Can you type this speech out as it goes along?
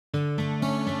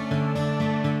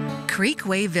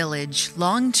Creekway Village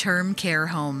Long-Term Care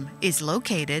Home is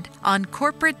located on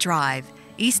Corporate Drive,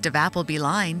 east of Appleby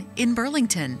Line in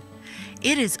Burlington.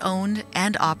 It is owned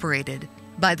and operated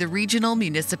by the Regional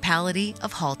Municipality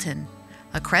of Halton,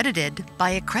 accredited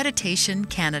by Accreditation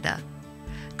Canada.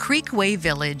 Creekway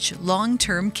Village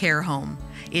Long-Term Care Home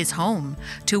is home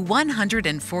to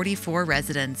 144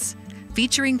 residents,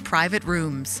 featuring private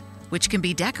rooms, which can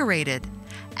be decorated,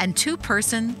 and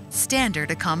two-person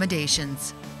standard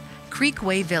accommodations.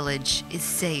 Creekway Village is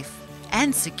safe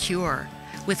and secure,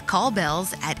 with call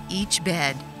bells at each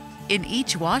bed, in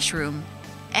each washroom,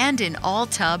 and in all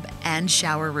tub and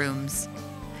shower rooms.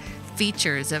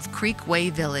 Features of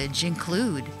Creekway Village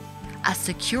include a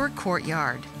secure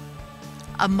courtyard,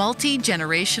 a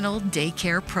multi-generational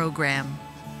daycare program,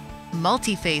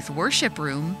 multi-faith worship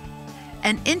room,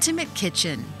 an intimate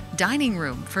kitchen, dining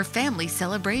room for family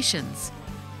celebrations,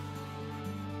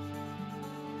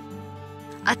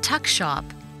 a tuck shop,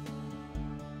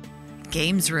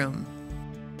 games room,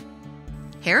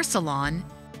 hair salon,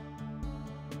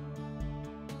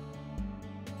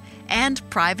 and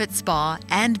private spa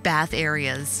and bath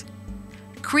areas.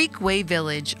 Creekway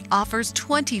Village offers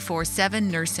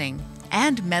 24/7 nursing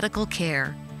and medical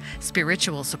care,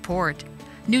 spiritual support,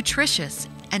 nutritious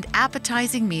and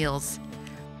appetizing meals,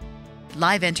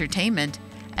 live entertainment,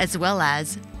 as well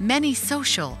as many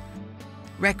social,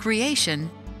 recreation,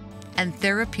 and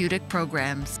therapeutic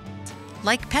programs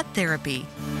like pet therapy.